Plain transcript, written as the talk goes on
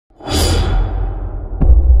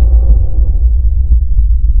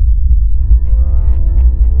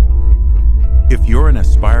you're an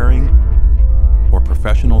aspiring or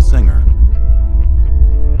professional singer,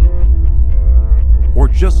 or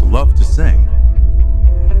just love to sing,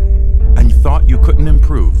 and you thought you couldn't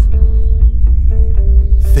improve,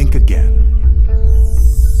 think again.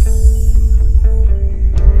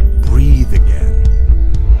 Breathe again.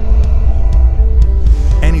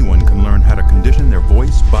 Anyone can learn how to condition their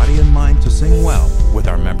voice, body, and mind to sing well with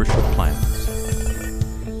our membership plans.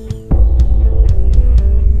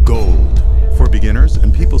 Gold, for beginners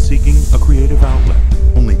and people seeking a creative outlet.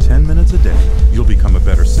 Only 10 minutes a day, you'll become a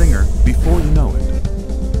better singer before you know it.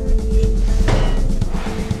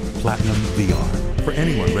 Platinum VR, for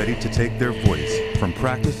anyone ready to take their voice from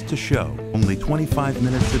practice to show. Only 25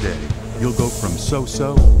 minutes a day, you'll go from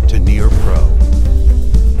so-so to near pro.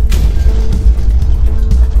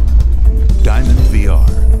 Diamond VR,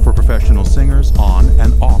 for professional singers on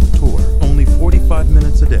and off tour. Only 45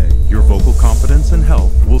 minutes a day, your vocal confidence and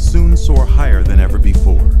health will soon soar higher than ever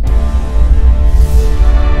before.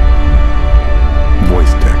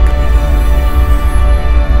 Voice Tech.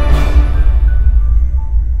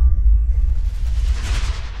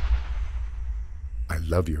 I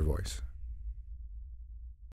love your voice.